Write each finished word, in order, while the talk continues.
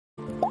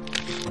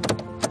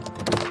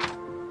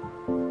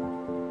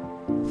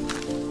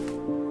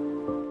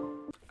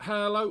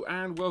Hello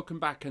and welcome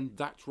back, and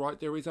that's right,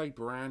 there is a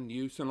brand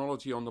new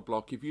Synology on the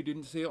block. If you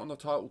didn't see it on the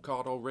title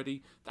card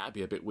already, that'd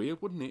be a bit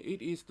weird, wouldn't it?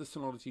 It is the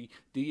Synology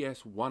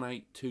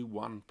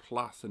DS1821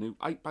 Plus, a new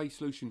 8-bay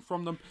solution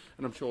from them,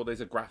 and I'm sure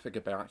there's a graphic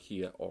about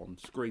here on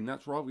screen.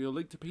 That's right, we'll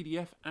link to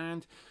PDF,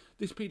 and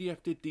this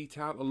PDF did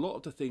detail a lot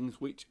of the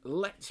things which,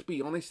 let's be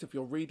honest, if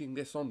you're reading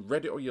this on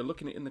Reddit or you're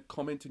looking at it in the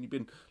comments and you've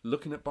been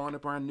looking at buying a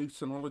brand new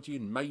Synology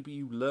and maybe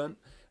you learnt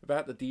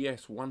about the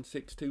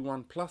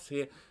DS1621 Plus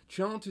here,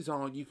 chances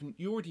are you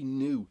already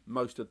knew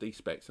most of these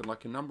specs, and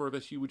like a number of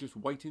us, you were just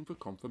waiting for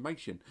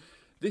confirmation.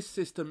 This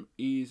system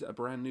is a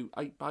brand new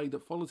 8-bay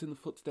that follows in the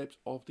footsteps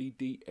of the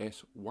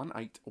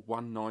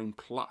DS1819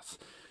 Plus.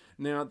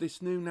 Now, this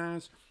new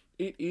NAS,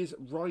 it is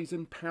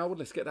Ryzen powered.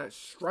 Let's get that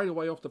straight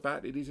away off the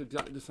bat. It is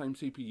exactly the same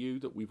CPU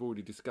that we've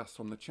already discussed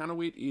on the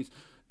channel. It is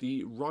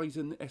the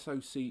Ryzen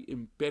SoC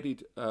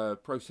embedded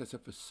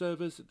processor for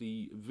servers,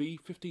 the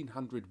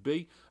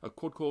V1500B, a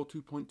quad-core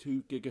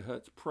 2.2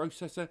 GHz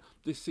processor.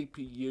 This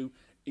CPU,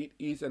 it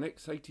is an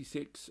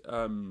x86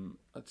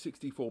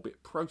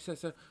 64-bit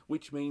processor,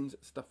 which means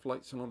stuff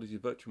like Synology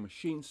Virtual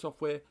Machine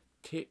software,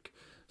 tick,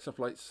 stuff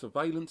like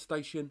Surveillance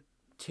Station,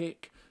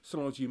 tick,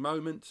 Synology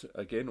Moments,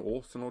 again,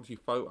 or Synology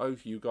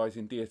Photos, you guys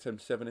in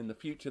DSM-7 in the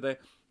future there,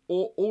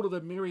 or all of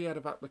the myriad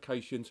of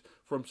applications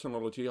from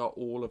Synology are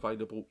all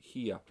available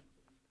here.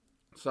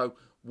 So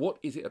what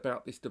is it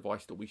about this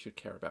device that we should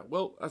care about?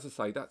 Well, as I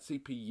say, that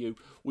CPU,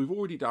 we've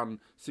already done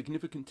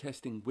significant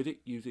testing with it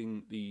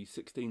using the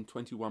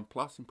 1621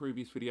 Plus in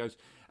previous videos,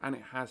 and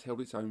it has held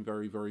its own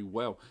very, very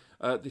well.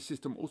 This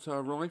system also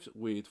arrives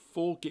with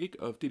 4 GB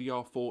of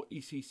DDR4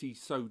 ECC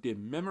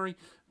SO-DIMM memory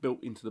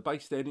built into the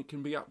base there, and it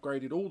can be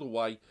upgraded all the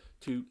way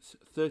to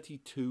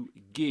 32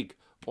 GB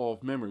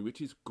of memory,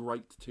 which is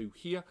great to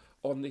hear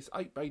on this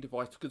 8-bay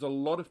device, because a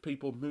lot of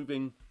people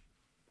moving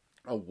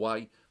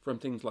away from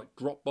things like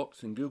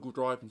Dropbox and Google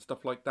Drive and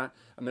stuff like that,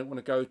 and they want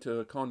to go to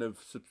a kind of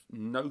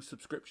no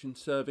subscription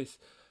service.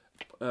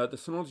 The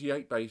Synology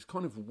 8-bay is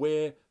kind of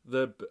where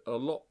a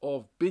lot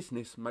of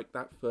business make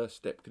that first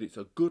step, because it's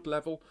a good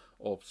level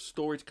of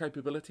storage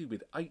capability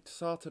with 8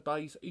 SATA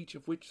bays, each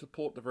of which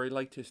support the very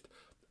latest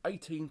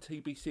 18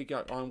 TB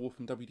Seagate Ironwolf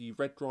and WD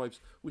Red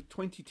drives with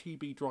 20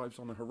 TB drives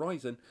on the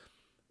horizon.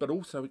 But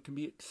also it can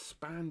be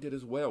expanded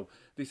as well.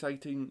 This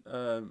 18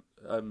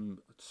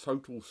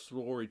 total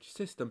storage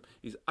system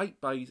is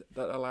 8 bays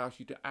that allows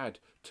you to add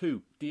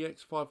 2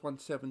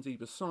 DX517s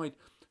either side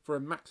for a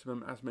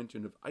maximum, as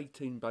mentioned, of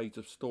 18 bays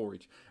of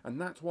storage. And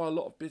that's why a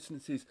lot of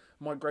businesses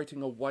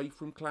migrating away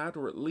from cloud,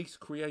 or at least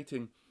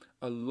creating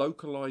a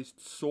localized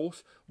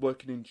source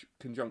working in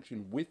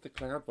conjunction with the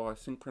cloud via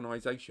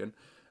synchronization,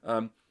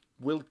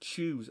 will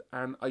choose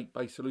an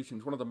 8-bay solution.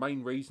 It's one of the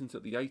main reasons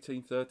that the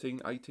 1813,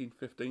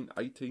 1815,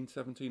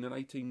 1817 and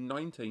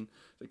 1819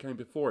 that came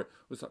before it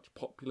were such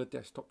popular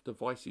desktop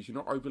devices. You're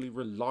not overly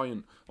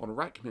reliant on a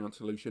rack mount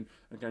solution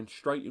and going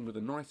straight in with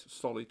a nice,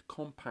 solid,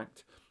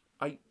 compact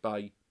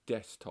 8-bay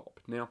desktop.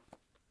 Now,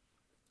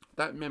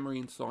 that memory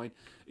inside,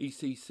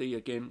 ECC,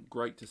 again,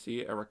 great to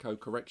see it, error code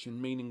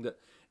correction, meaning that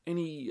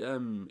any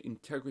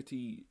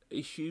integrity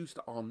issues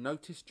that are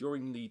noticed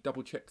during the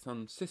double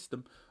checksum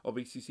system of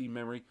ECC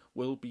memory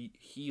will be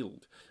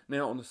healed.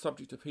 Now, on the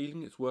subject of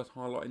healing, it's worth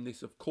highlighting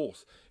this, of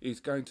course, is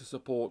going to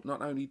support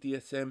not only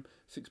DSM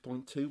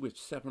 6.2 with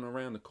 7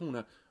 around the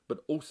corner,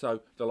 but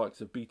also the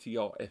likes of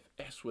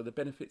BTRFS, with the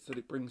benefits that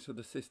it brings to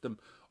the system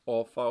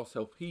of file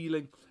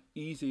self-healing,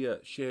 easier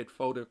shared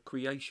folder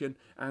creation,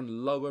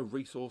 and lower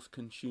resource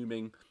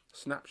consuming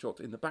snapshots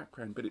in the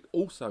background. But it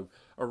also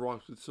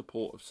arrives with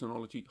support of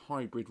Synology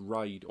Hybrid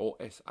RAID, or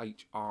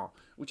SHR,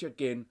 which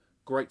again,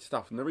 great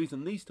stuff. And the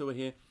reason these two are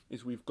here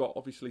is we've got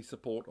obviously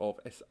support of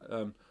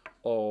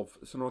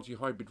Synology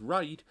Hybrid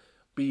RAID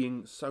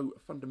being so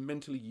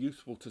fundamentally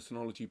useful to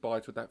Synology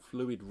buyers with that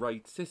fluid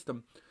RAID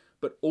system,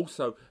 but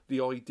also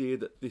the idea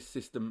that this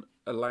system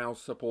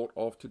allows support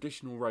of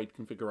traditional RAID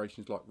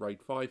configurations like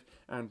RAID 5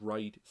 and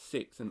RAID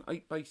 6. An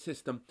 8-bay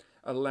system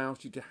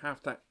allows you to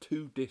have that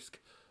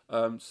 2-disk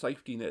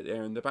safety net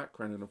there in the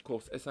background, and of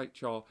course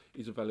SHR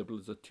is available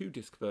as a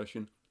 2-disk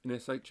version in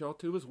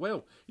SHR2 as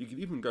well. You can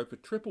even go for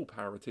triple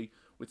parity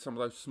with some of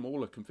those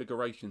smaller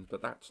configurations,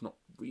 but that's not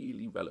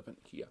really relevant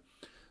here.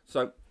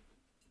 So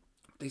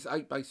this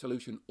 8-bay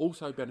solution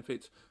also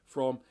benefits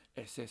from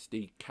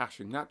Ssd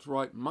caching. That's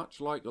right, much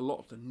like a lot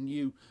of the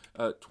new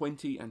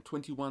 20 and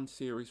 21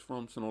 series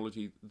from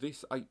Synology,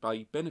 this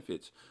 8-bay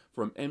benefits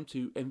from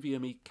M2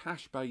 NVMe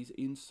cache bays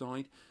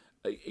inside,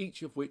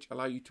 each of which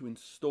allow you to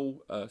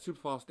install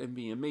superfast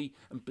NVMe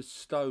and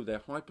bestow their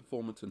high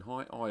performance and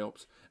high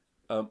IOPS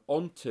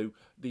onto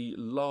the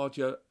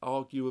larger,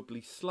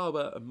 arguably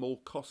slower and more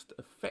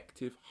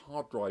cost-effective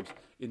hard drives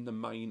in the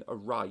main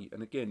array.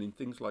 And again, in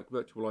things like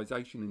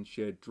virtualization and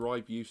shared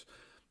drive use,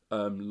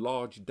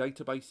 large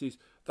databases,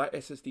 that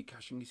SSD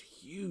caching is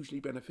hugely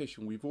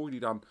beneficial. We've already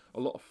done a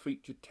lot of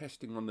featured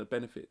testing on the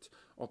benefits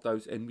of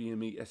those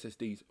NVMe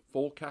SSDs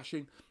for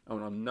caching,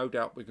 and I'm no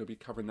doubt we're going to be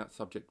covering that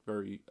subject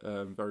very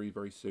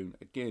soon,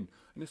 again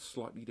in a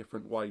slightly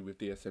different way with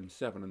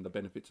DSM-7 and the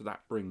benefits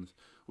that brings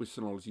with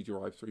Synology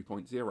Drive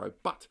 3.0.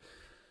 But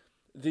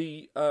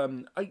the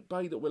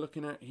 8-bay that we're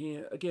looking at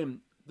here,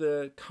 again,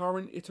 the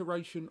current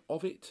iteration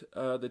of it,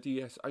 the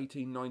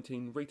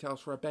DS1819,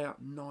 retails for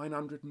about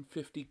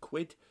 950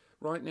 quid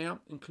right now,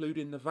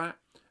 including the VAT.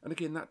 And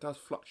again, that does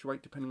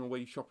fluctuate depending on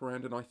where you shop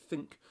around, and I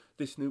think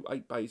this new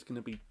 8-bay is going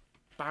to be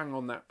bang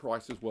on that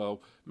price as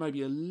well.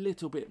 Maybe a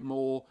little bit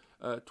more,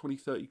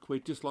 20-30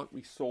 quid, just like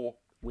we saw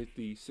with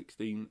the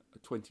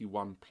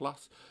 1621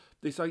 Plus.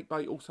 This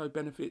 8-bay also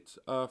benefits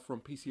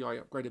from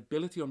PCI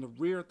upgradability on the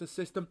rear of the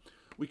system.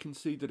 We can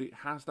see that it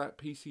has that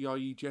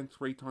PCIe Gen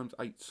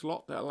 3x8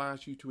 slot that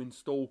allows you to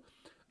install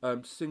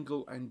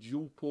single and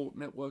dual port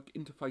network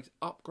interface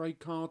upgrade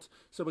cards.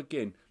 So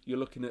again, you're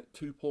looking at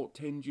 2-port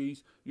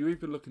 10Gs, you're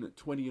even looking at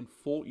 20 and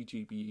 40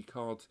 GBE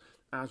cards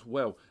as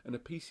well. And a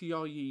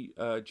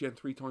PCIe Gen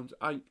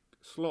 3x8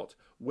 slot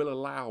will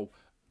allow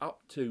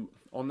up to,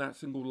 on that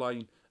single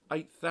lane,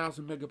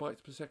 8,000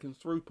 megabytes per second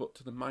throughput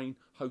to the main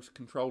host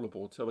controller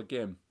board. So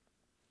again,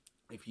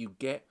 if you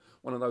get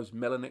one of those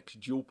Melanex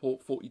dual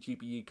port 40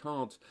 GBE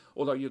cards,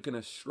 although you're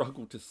going to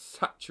struggle to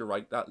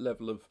saturate that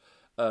level of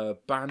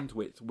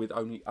bandwidth with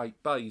only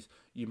 8 bays,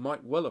 you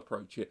might well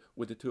approach it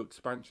with the 2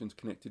 expansions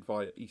connected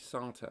via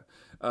eSATA.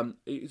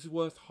 It is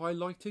worth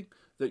highlighting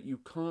that you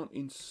can't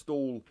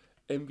install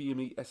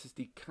NVMe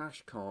SSD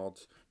cache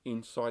cards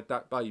inside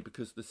that bay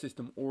because the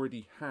system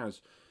already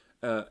has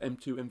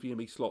M2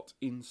 NVMe slots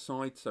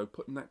inside, so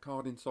putting that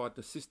card inside,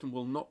 the system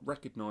will not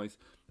recognize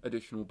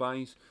additional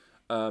bays.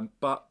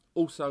 But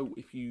also,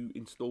 if you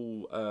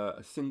install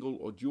a single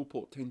or dual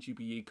port 10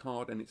 GBE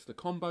card and it's the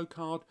combo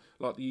card,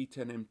 like the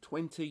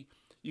E10M20,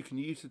 you can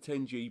use the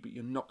 10G, but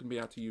you're not going to be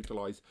able to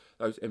utilize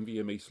those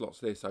NVMe slots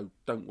there, so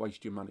don't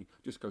waste your money.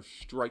 Just go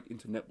straight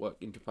into network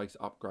interface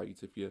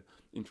upgrades if you're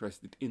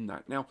interested in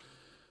that. Now,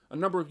 a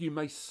number of you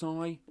may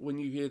sigh when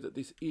you hear that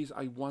this is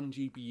a 1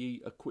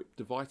 GBE equipped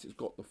device. It's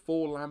got the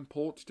 4 LAN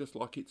ports just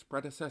like its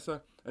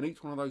predecessor, and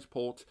each one of those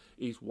ports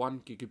is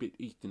 1 gigabit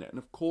Ethernet. And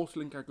of course,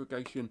 link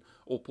aggregation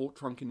or port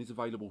trunking is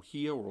available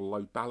here, or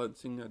load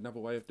balancing, another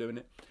way of doing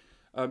it.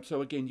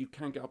 So again, you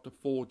can get up to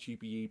 4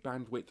 GBE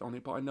bandwidth on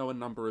it, but I know a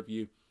number of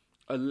you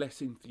are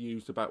less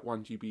enthused about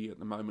 1 GBE at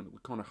the moment. We're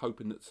kind of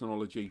hoping that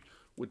Synology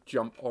would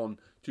jump on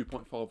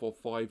 2.5 or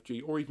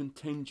 5G or even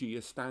 10G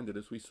as standard,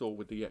 as we saw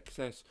with the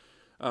XS.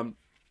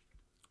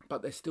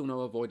 But there's still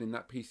no avoiding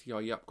that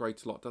PCIe upgrade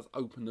slot does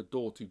open the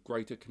door to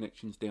greater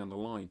connections down the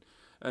line.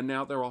 And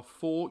now there are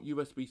 4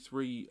 USB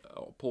 3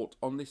 ports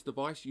on this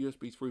device,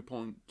 USB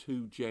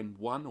 3.2 Gen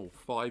 1 or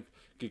 5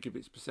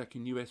 gigabits per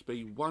second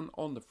USB, 1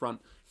 on the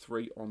front,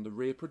 3 on the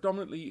rear,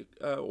 predominantly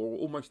or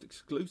almost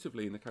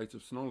exclusively in the case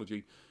of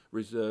Synology,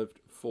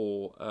 reserved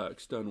for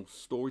external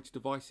storage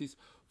devices,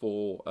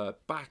 for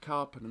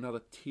backup and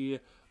another tier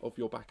of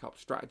your backup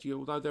strategy.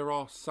 Although there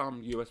are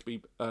some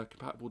USB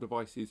compatible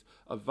devices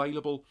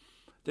available,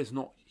 there's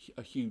not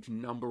a huge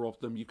number of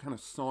them. You can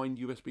assign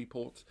USB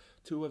ports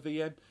to a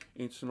VM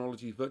in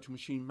Synology's virtual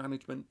machine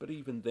management, but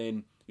even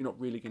then, you're not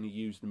really going to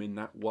use them in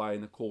that way.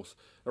 And of course,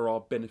 there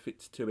are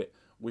benefits to it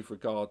with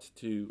regards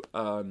to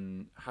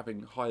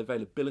having high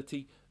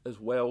availability as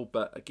well.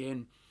 But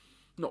again,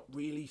 not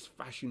really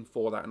fashioned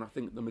for that, and I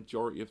think the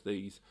majority of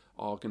these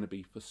are going to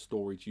be for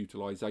storage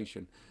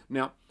utilization.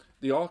 Now,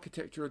 the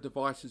architecture of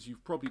devices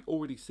you've probably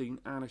already seen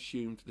and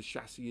assumed the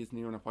chassis is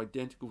near enough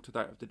identical to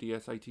that of the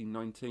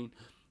DS1819.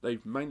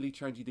 They've mainly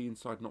changed the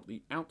inside, not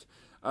the out,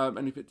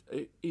 and if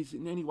it is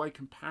in any way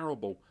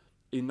comparable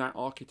in that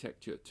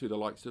architecture to the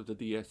likes of the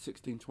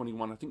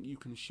DS1621, I think you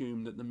can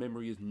assume that the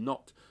memory is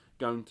not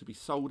going to be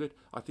soldered.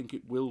 I think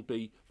it will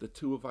be the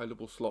 2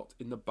 available slots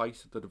in the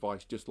base of the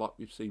device, just like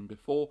we've seen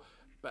before.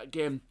 But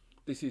again,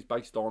 this is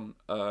based on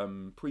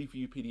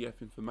preview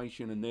PDF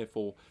information and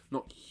therefore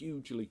not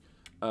hugely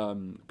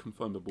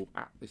confirmable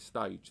at this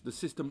stage. The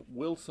system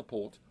will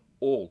support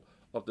all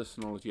of the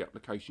Synology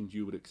applications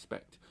you would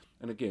expect.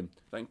 And again,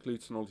 that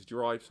includes Synology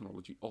Drive,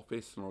 Synology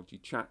Office, Synology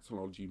Chat,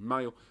 Synology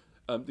Mail,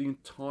 the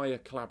entire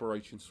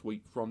collaboration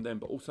suite from them,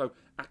 but also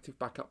Active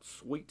Backup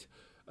Suite,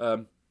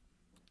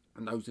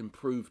 and those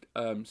improved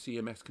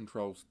CMS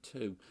controls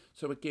too.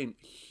 So again,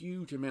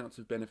 huge amounts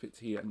of benefits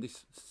here, and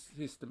this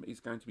system is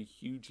going to be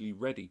hugely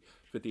ready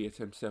for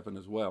DSM-7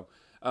 as well.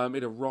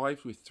 It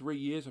arrives with 3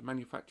 years of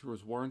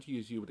manufacturer's warranty,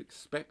 as you would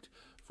expect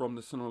from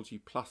the Synology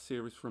Plus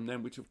series from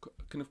them, which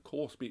can of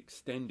course be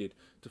extended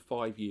to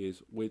 5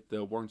 years with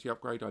the warranty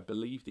upgrade. I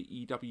believe the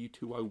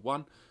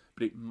EW201,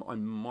 but I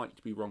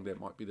might be wrong there. It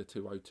might be the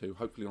 202.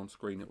 Hopefully on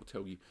screen it will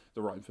tell you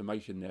the right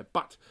information there.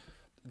 But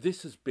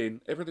this has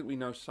been everything we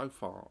know so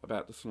far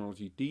about the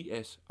Synology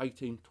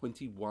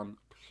DS1821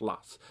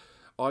 Plus.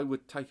 I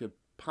would take a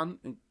punt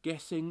and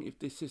guessing if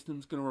this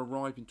system's going to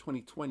arrive in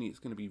 2020. It's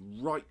going to be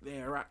right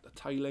there at the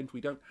tail end. We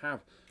don't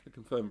have a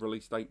confirmed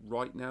release date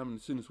right now, and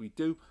as soon as we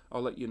do,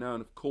 I'll let you know.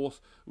 And of course,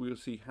 we will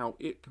see how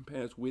it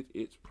compares with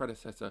its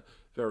predecessor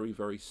very,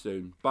 very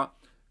soon. But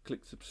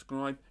click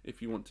subscribe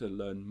if you want to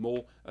learn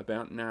more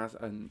about NAS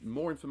and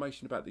more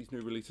information about these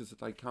new releases as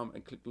they come,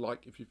 and click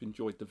like if you've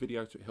enjoyed the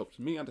video, so it helps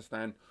me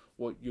understand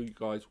what you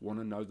guys want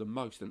to know the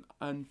most.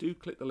 And do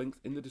click the links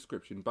in the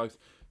description, both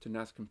to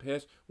NAS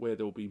Compares, where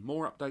there will be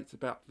more updates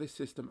about this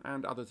system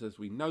and others as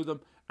we know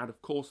them, and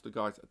of course the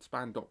guys at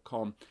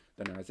span.com,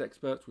 the NAS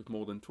experts with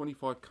more than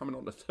 25 coming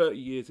on to 30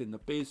 years in the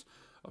biz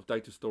of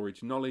data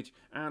storage knowledge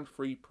and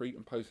free pre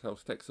and post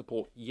sales tech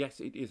support. Yes,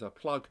 it is a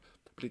plug,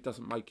 but it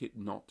doesn't make it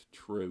not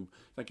true.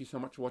 Thank you so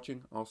much for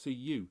watching. I'll see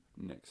you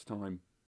next time.